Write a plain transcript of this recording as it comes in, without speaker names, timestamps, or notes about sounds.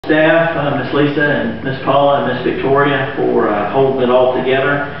staff, Ms. Lisa and Ms. Paula and Ms. Victoria for holding it all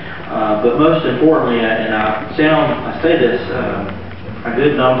together. But most importantly, and I say this a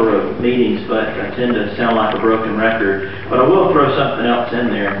good number of meetings, but I tend to sound like a broken record, but I will throw something else in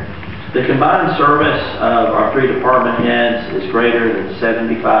there. The combined service of our three department heads is greater than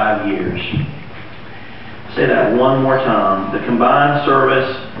 75 years. I'll say that one more time. The combined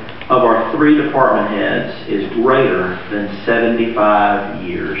service of our three department heads is greater than 75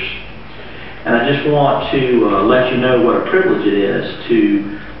 years. And I just want to let you know what a privilege it is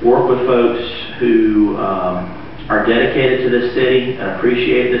to work with folks who are dedicated to this city and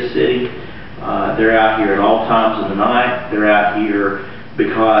appreciate this city. They're out here at all times of the night. They're out here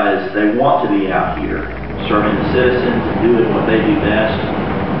because they want to be out here serving the citizens and doing what they do best.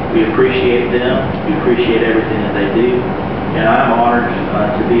 We appreciate them. We appreciate everything that they do. And I'm honored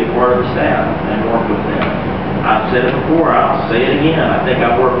to be a part of the staff and work with them. I've said it before, I'll say it again. I think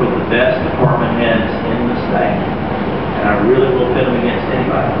I've worked with the best department heads in the state. And I really will pit them against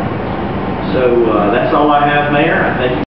anybody. So that's all I have, Mayor. I thank you.